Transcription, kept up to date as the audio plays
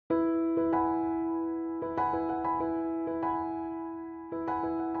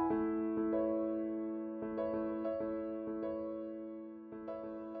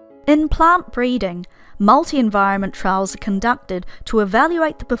In plant breeding, multi-environment trials are conducted to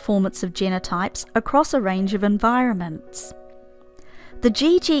evaluate the performance of genotypes across a range of environments. The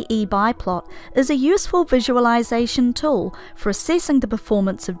GGE biplot is a useful visualization tool for assessing the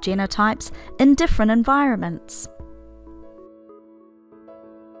performance of genotypes in different environments.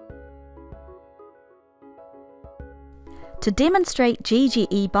 To demonstrate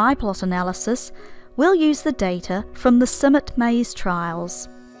GGE biplot analysis, we'll use the data from the CIMMYT maze trials.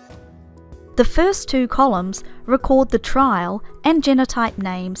 The first two columns record the trial and genotype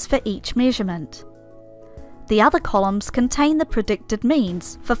names for each measurement. The other columns contain the predicted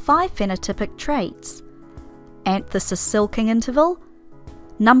means for 5 phenotypic traits: anthysis silking interval,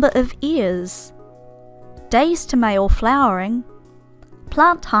 number of ears, days to male flowering,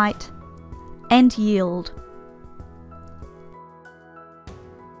 plant height, and yield.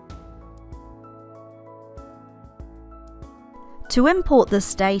 To import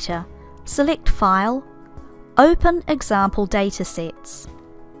this data, select File, Open Example Datasets.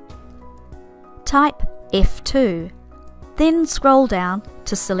 Type F2, then scroll down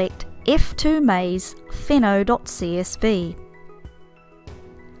to select F2 Maze pheno.csv.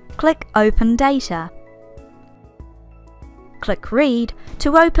 Click Open Data. Click Read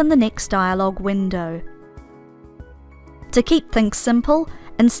to open the next dialog window. To keep things simple,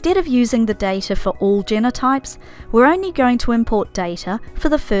 instead of using the data for all genotypes, we're only going to import data for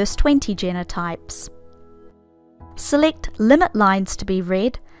the first 20 genotypes. Select Limit Lines to be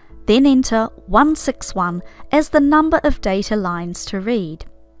read, then enter 161 as the number of data lines to read.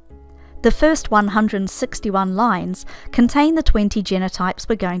 The first 161 lines contain the 20 genotypes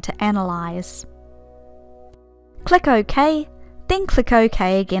we're going to analyse. Click OK, then click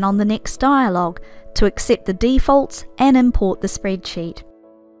OK again on the next dialog to accept the defaults and import the spreadsheet.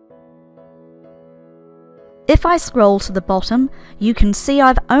 If I scroll to the bottom, you can see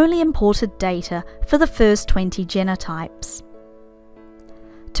I've only imported data for the first 20 genotypes.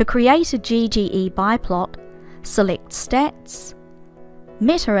 To create a GGE biplot, select Stats,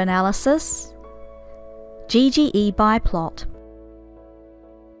 Meta-analysis, GGE biplot.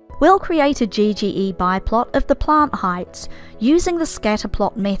 We'll create a GGE biplot of the plant heights using the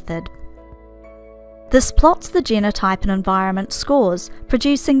scatterplot method. This plots the genotype and environment scores,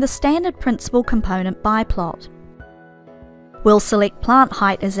 producing the standard principal component biplot. We'll select plant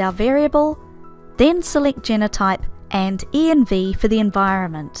height as our variable, then select genotype and ENV for the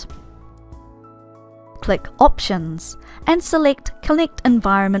environment. Click Options and select Connect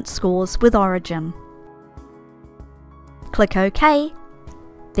Environment Scores with Origin. Click OK,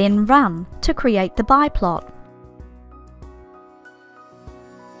 then Run to create the biplot.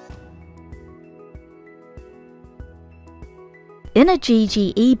 In a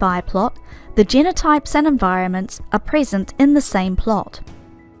GGE biplot, the genotypes and environments are present in the same plot.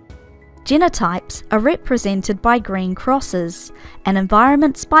 Genotypes are represented by green crosses and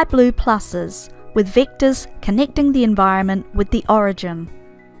environments by blue pluses, with vectors connecting the environment with the origin.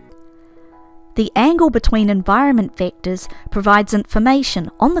 The angle between environment vectors provides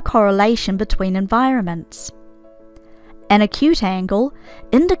information on the correlation between environments. An acute angle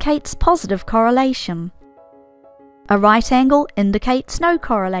indicates positive correlation. A right angle indicates no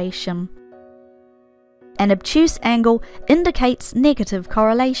correlation. An obtuse angle indicates negative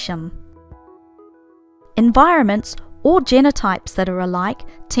correlation. Environments or genotypes that are alike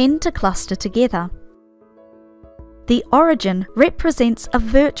tend to cluster together. The origin represents a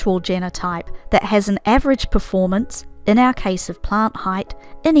virtual genotype that has an average performance, in our case of plant height,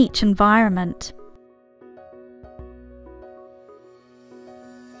 in each environment.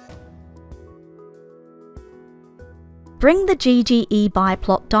 Bring the GGE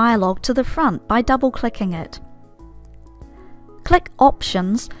biplot dialog to the front by double-clicking it. Click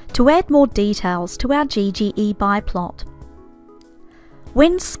Options to add more details to our GGE biplot.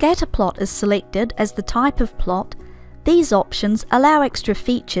 When Scatterplot is selected as the type of plot, these options allow extra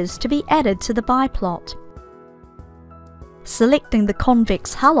features to be added to the biplot. Selecting the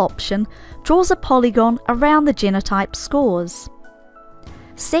Convex Hull option draws a polygon around the genotype scores.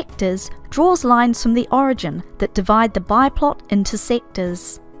 Sectors draws lines from the origin that divide the biplot into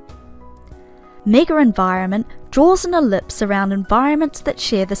sectors. Mega Environment draws an ellipse around environments that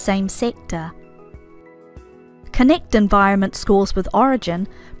share the same sector. Connect Environment Scores with Origin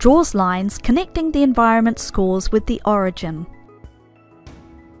draws lines connecting the environment scores with the origin.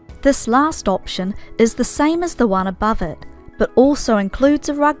 This last option is the same as the one above it, but also includes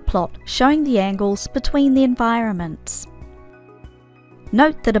a rug plot showing the angles between the environments.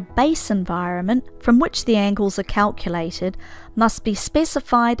 Note that a base environment from which the angles are calculated must be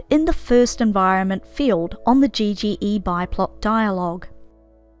specified in the first environment field on the GGE biplot dialog.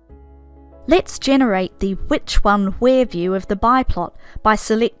 Let's generate the which one where view of the biplot by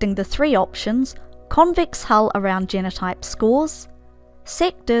selecting the three options: convex hull around genotype scores,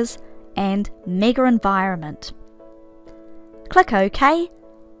 sectors, and mega environment. Click OK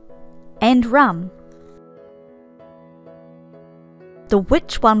and run. The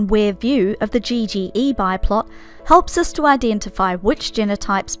which one where view of the GGE biplot helps us to identify which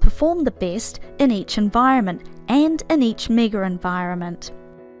genotypes perform the best in each environment and in each mega environment.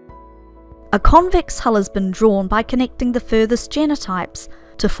 A convex hull has been drawn by connecting the furthest genotypes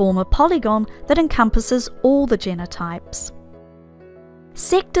to form a polygon that encompasses all the genotypes.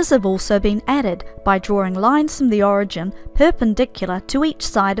 Sectors have also been added by drawing lines from the origin perpendicular to each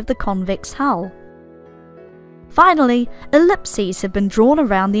side of the convex hull. Finally, ellipses have been drawn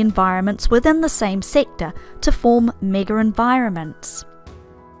around the environments within the same sector to form mega environments.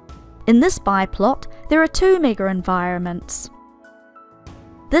 In this biplot, there are two mega environments.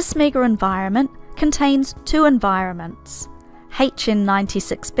 This mega environment contains two environments,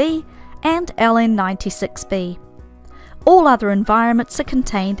 HN96b and LN96b. All other environments are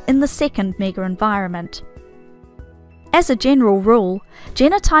contained in the second mega environment. As a general rule,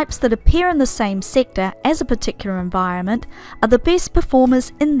 genotypes that appear in the same sector as a particular environment are the best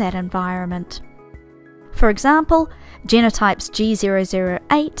performers in that environment. For example, genotypes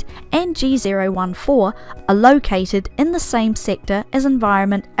G008 and G014 are located in the same sector as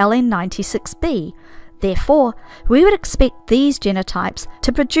environment LN96b. Therefore, we would expect these genotypes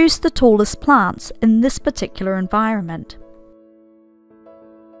to produce the tallest plants in this particular environment.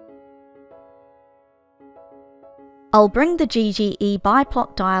 I'll bring the GGE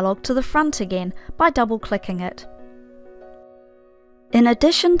biplot dialog to the front again by double-clicking it. In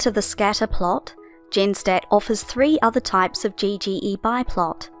addition to the scatter plot, Genstat offers three other types of GGE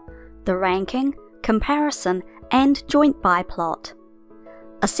biplot: the ranking, comparison, and joint biplot.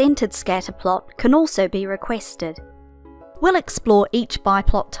 A centered scatter plot can also be requested. We'll explore each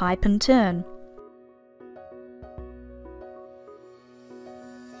biplot type in turn.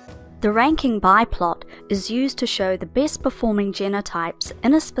 The ranking biplot is used to show the best performing genotypes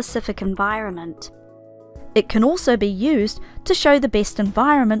in a specific environment. It can also be used to show the best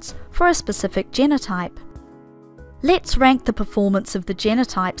environments for a specific genotype. Let's rank the performance of the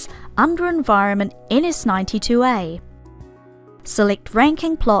genotypes under environment NS92A. Select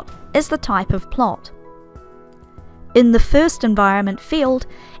Ranking Plot as the type of plot. In the first environment field,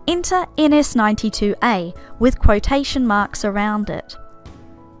 enter NS92A with quotation marks around it.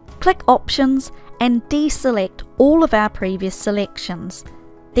 Click Options and deselect all of our previous selections,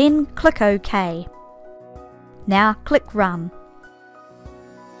 then click OK. Now click Run.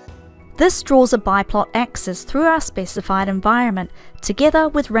 This draws a biplot axis through our specified environment together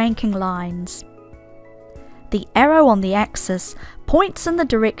with ranking lines. The arrow on the axis points in the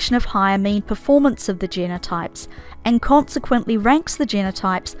direction of higher mean performance of the genotypes and consequently ranks the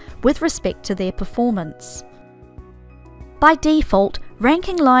genotypes with respect to their performance. By default,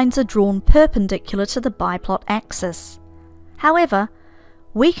 ranking lines are drawn perpendicular to the biplot axis. However,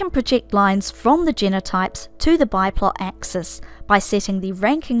 we can project lines from the genotypes to the biplot axis by setting the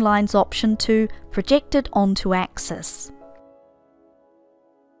ranking lines option to Projected onto Axis.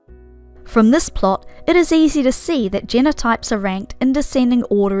 From this plot, it is easy to see that genotypes are ranked in descending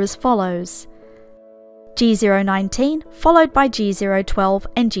order as follows: G019 followed by G012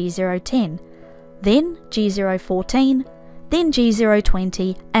 and G010, then G014, then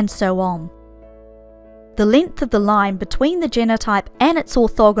G020, and so on. The length of the line between the genotype and its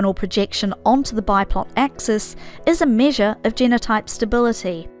orthogonal projection onto the biplot axis is a measure of genotype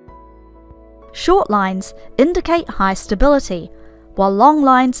stability. Short lines indicate high stability, while long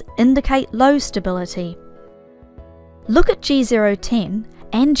lines indicate low stability. Look at G010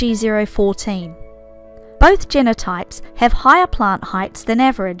 and G014. Both genotypes have higher plant heights than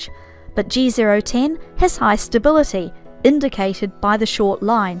average, but G010 has high stability, indicated by the short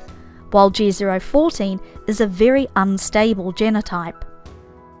line, while G014 is a very unstable genotype.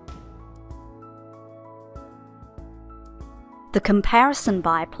 The comparison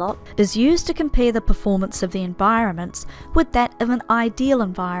biplot is used to compare the performance of the environments with that of an ideal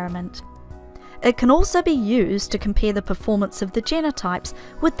environment. It can also be used to compare the performance of the genotypes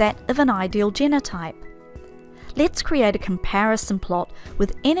with that of an ideal genotype. Let's create a comparison plot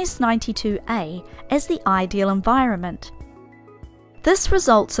with NS92A as the ideal environment. This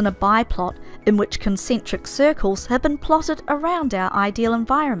results in a biplot in which concentric circles have been plotted around our ideal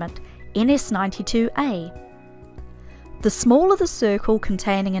environment, NS92A. The smaller the circle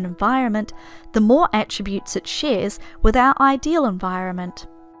containing an environment, the more attributes it shares with our ideal environment.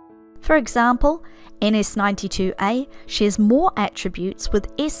 For example, NS92A shares more attributes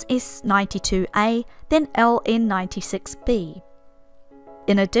with SS92A than LN96B.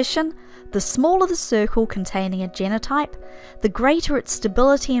 In addition, the smaller the circle containing a genotype, the greater its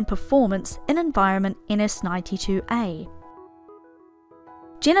stability and performance in environment NS92A.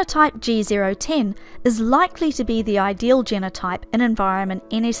 Genotype G010 is likely to be the ideal genotype in environment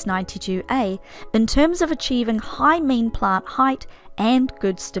NS92A in terms of achieving high mean plant height and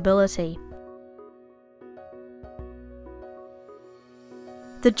good stability.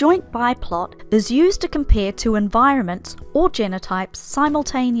 The joint biplot is used to compare two environments or genotypes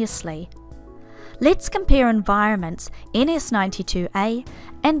simultaneously. Let's compare environments NS92A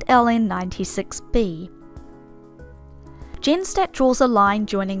and LN96B. Genstat draws a line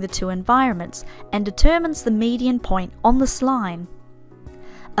joining the two environments and determines the median point on this line.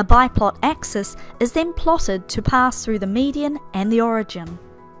 A biplot axis is then plotted to pass through the median and the origin.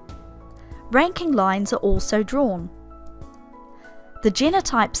 Ranking lines are also drawn. The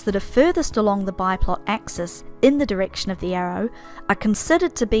genotypes that are furthest along the biplot axis in the direction of the arrow are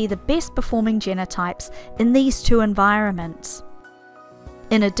considered to be the best performing genotypes in these two environments.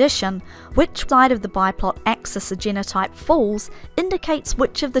 In addition, which side of the biplot axis a genotype falls indicates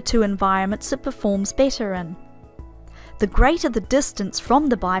which of the two environments it performs better in. The greater the distance from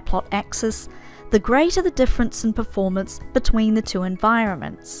the biplot axis, the greater the difference in performance between the two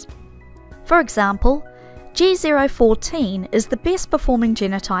environments. For example, G014 is the best performing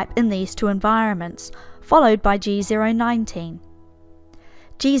genotype in these two environments, followed by G019.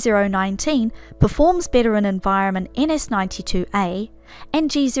 G019 performs better in environment NS92A and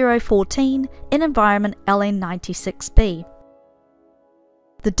G014 in environment LN96B.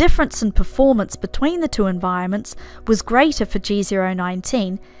 The difference in performance between the two environments was greater for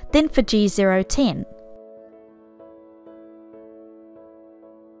G019 than for G010.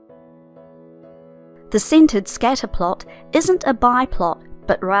 The centered scatter plot isn't a biplot,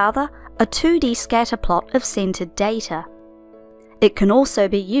 but rather a 2D scatter plot of centered data. It can also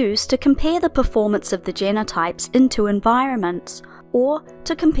be used to compare the performance of the genotypes in two environments, or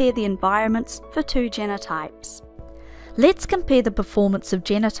to compare the environments for two genotypes. Let's compare the performance of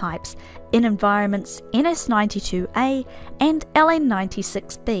genotypes in environments NS92A and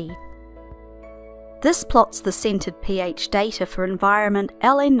LN96B. This plots the centered pH data for environment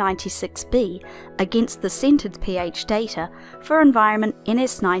LN96B against the centered pH data for environment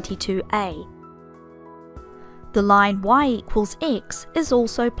NS92A. The line y equals x is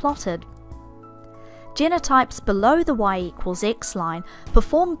also plotted. Genotypes below the y equals x line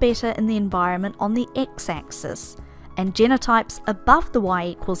perform better in the environment on the x-axis, and genotypes above the y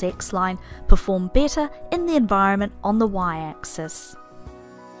equals x line perform better in the environment on the y-axis.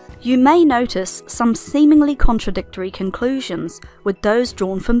 You may notice some seemingly contradictory conclusions with those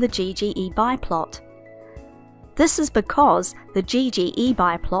drawn from the GGE biplot. This is because the GGE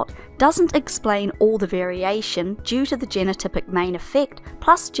biplot doesn't explain all the variation due to the genotypic main effect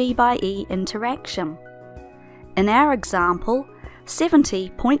plus G by E interaction. In our example,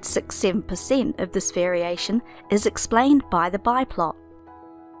 70.67% of this variation is explained by the biplot.